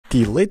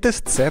The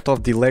latest set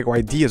of the LEGO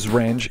Ideas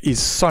range is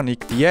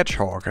Sonic the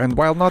Hedgehog, and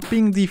while not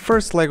being the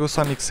first LEGO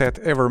Sonic set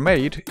ever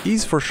made,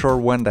 is for sure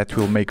one that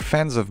will make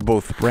fans of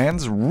both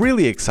brands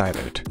really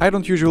excited. I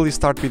don't usually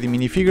start with the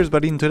minifigures,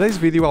 but in today's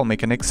video I'll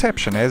make an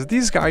exception, as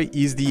this guy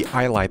is the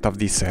highlight of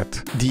the set.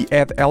 The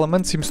head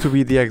element seems to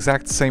be the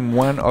exact same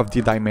one of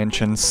the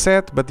Dimensions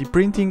set, but the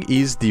printing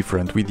is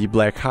different, with the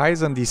black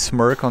eyes and the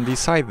smirk on the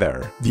side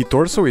there. The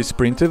torso is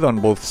printed on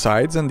both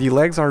sides, and the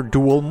legs are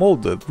dual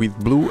molded, with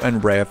blue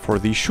and red for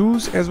the shoes,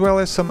 as well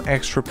as some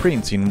extra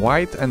prints in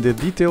white and the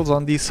details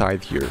on the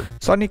side here.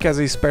 Sonic has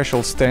a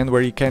special stand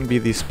where he can be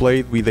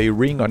displayed with a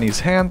ring on his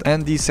hand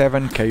and the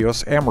 7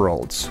 Chaos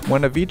Emeralds,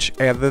 one of each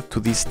added to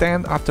the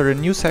stand after a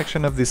new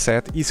section of the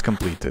set is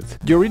completed.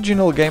 The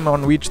original game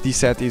on which the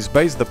set is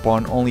based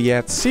upon only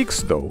had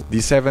 6 though.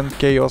 The 7th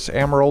Chaos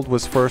Emerald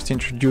was first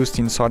introduced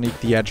in Sonic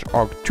the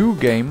Hedgehog 2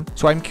 game,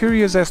 so I'm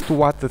curious as to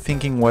what the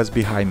thinking was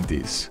behind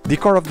this. The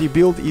core of the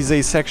build is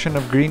a section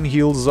of Green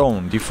Hill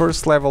Zone, the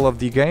first level of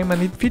the game,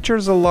 and it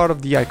features a lot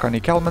of the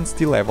iconic elements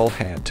the level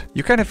had.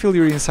 You kinda feel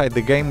you're inside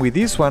the game with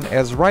this one,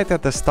 as right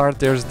at the start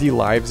there's the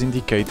lives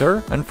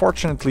indicator,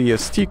 unfortunately a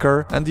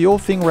sticker, and the whole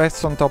thing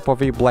rests on top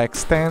of a black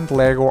stand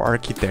LEGO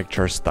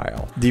architecture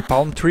style. The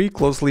palm tree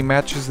closely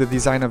matches the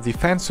design of the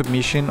fan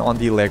submission on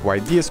the LEGO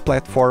Ideas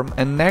platform,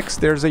 and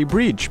next there's a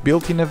bridge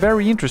built in a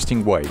very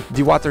interesting way.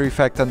 The water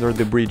effect under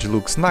the bridge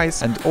looks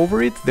nice, and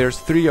over it there's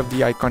 3 of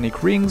the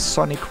iconic rings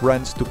Sonic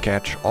runs to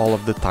catch all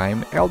of the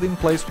time, held in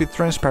place with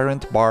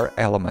transparent bar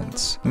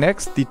elements.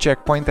 Next, the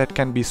checkpoint that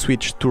can be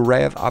switched to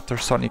red after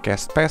Sonic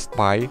has passed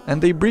by,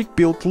 and a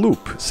brick-built loop,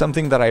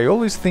 something that I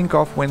always think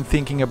of when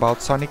thinking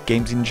about Sonic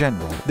games in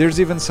general. There's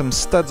even some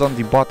studs on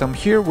the bottom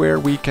here where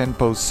we can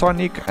pose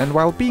Sonic, and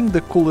while being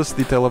the coolest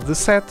detail of the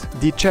set,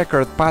 the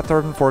checkered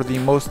pattern for the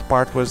most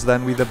part was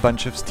done with a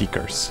bunch of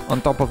stickers. On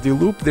top of the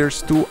loop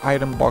there's 2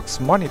 item box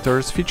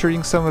monitors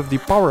featuring some of the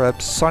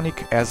power-ups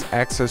Sonic has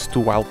access to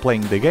while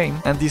playing the game,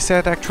 and the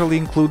set actually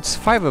includes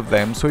 5 of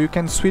them, so you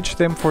can switch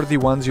them for the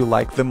ones you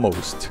like the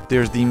most.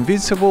 There's the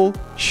Invincible,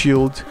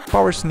 Shield,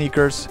 Power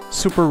Sneakers,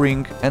 Super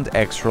Ring, and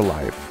Extra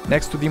Life.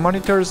 Next to the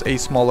monitors, a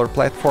smaller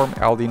platform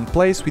held in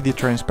place with the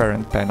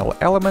transparent panel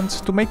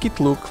elements to make it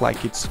look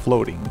like it's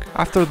floating.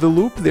 After the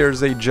loop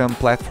there's a jump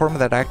platform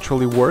that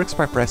actually works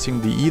by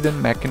pressing the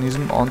hidden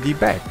mechanism on the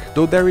back,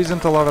 though there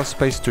isn't a lot of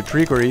space to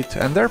trigger it,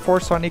 and therefore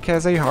Sonic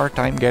has a hard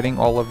time getting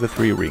all of the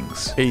 3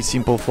 rings. A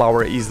simple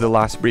flower is the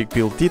last brick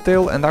build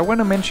detail, and I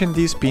wanna mention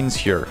these pins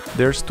here.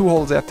 There's 2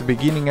 holes at the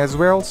beginning as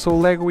well, so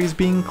LEGO is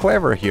being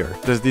clever here.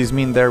 Does this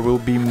mean there will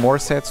be more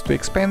sets to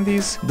expand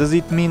these? Does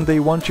it mean they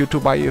want you to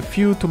buy a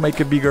few to make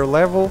a bigger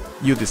level?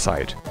 You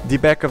decide. The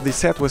back of the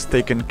set was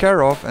taken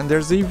care of, and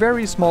there's a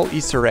very small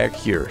Easter egg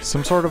here,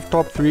 some sort of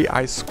top 3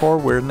 ice score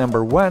where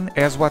number 1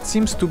 has what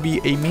seems to be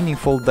a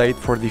meaningful date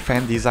for the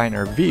fan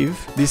designer Viv.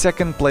 The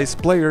second place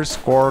player's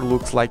score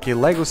looks like a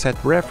LEGO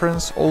set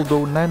reference,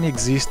 although none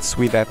exists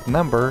with that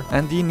number,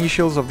 and the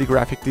initials of the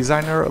graphic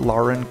designer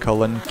Lauren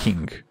Cullen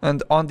King.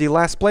 And on the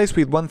last place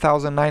with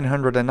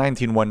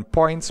 1991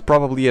 points,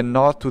 probably a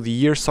nod to the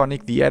year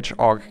Sonic the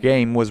Hedgehog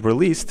game was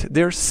released,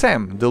 there's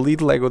Sam, the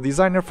lead LEGO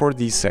designer for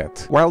this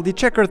set. While the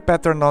checkered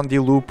pattern on the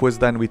loop was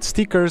done with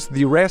stickers,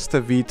 the rest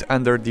of it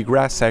under the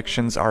grass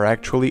sections are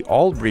actually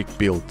all brick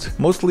built,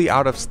 mostly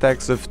out of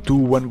stacks of 2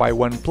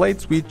 1x1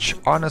 plates, which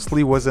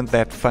honestly wasn't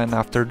that fun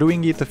after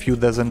doing it a few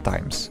dozen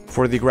times.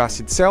 For the grass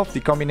itself, the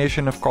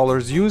combination of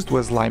colors used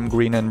was lime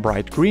green and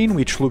bright green,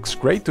 which looks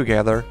great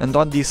together, and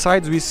on the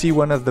sides we see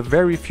one of the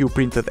very few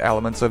printed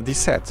elements of the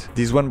set,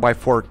 these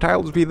 1x4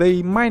 tiles with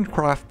a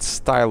Minecraft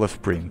style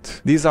of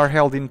print. These are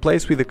held in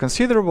place with a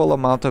considerable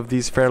amount of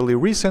these fairly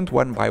recent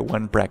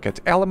 1x1 bracket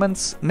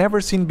elements,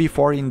 never seen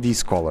before in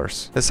these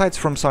colors. Aside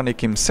from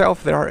Sonic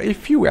himself, there are a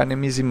few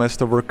enemies he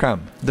must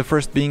overcome, the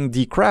first being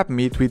the crab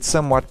meat with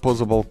somewhat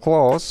posable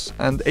claws,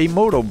 and a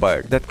moto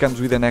bug that comes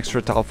with an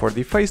extra tile for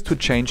the face to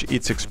change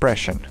its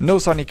expression. No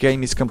Sonic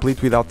game is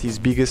complete without his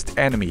biggest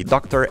enemy,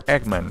 Dr.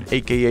 Eggman,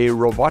 aka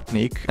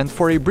Robotnik, and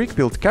for a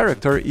brick-built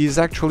character he is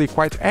actually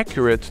quite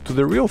accurate to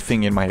the real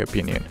thing in my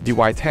opinion. The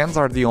white hands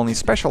are the only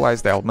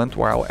specialized element,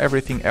 while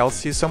everything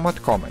else is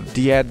somewhat common.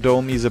 The head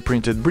dome is a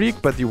printed brick,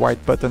 but the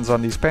white buttons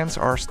on his pants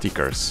are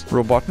stickers.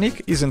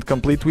 Robotnik isn't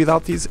complete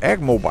without his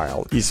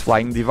Eggmobile, his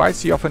flying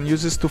device he often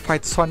uses to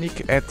fight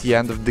Sonic at the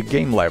end of the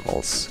game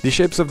levels. The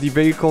shapes of the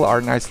vehicle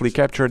are nicely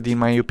captured in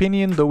my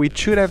opinion, though it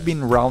should have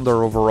been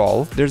rounder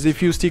overall. There's a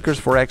few stickers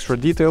for extra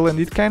detail, and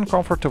it can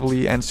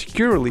comfortably and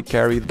securely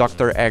carry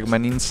Dr.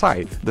 Eggman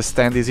inside. The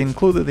stand is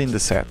included in the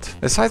set.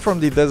 Aside from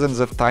the dozens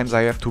of times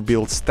I have to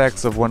build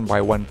stacks of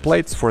 1x1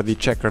 plates for the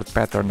checkered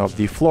pattern of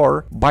the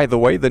floor, by the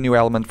way, the new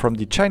element from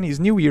the Chinese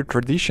New Year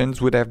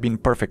traditions would have been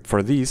perfect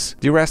for this,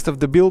 the rest of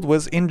the build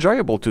was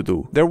enjoyable to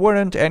do. There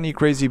weren't any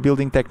crazy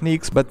building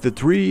techniques, but the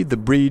tree, the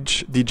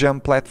bridge, the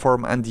jump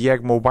platform and the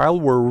Eggmobile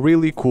were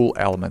really cool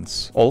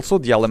elements. Also,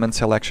 the element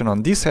selection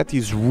on this set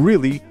is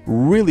really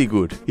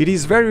good. It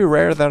is very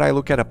rare that I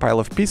look at a pile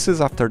of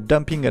pieces after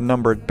dumping a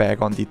numbered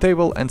bag on the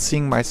table and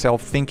seeing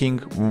myself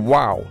thinking,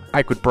 wow,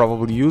 I could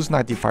probably use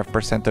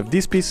 95% of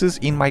these pieces pieces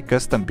in my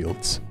custom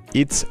builds.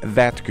 It's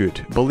that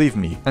good, believe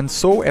me. And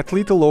so at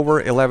little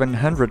over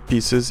 1100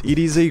 pieces, it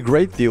is a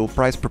great deal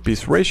price per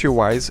piece ratio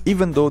wise,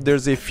 even though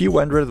there's a few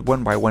hundred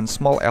 1x1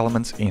 small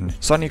elements in.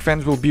 Sonic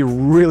fans will be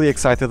really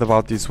excited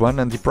about this one,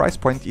 and the price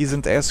point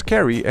isn't as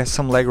scary as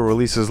some LEGO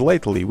releases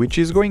lately, which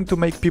is going to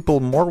make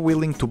people more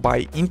willing to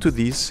buy into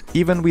this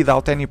even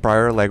without any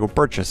prior LEGO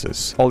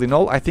purchases. All in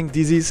all, I think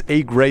this is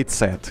a great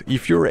set.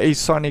 If you're a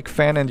Sonic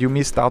fan and you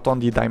missed out on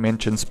the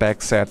Dimensions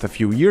Pack set a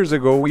few years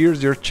ago,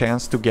 here's your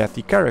chance to get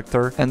the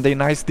character and a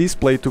nice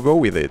display to go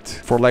with it.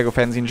 For LEGO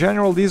fans in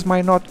general, this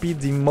might not be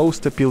the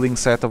most appealing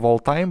set of all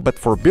time, but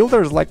for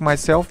builders like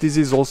myself, this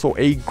is also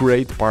a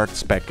great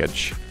parts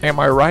package. Am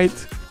I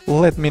right?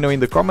 Let me know in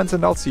the comments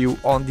and I'll see you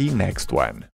on the next one.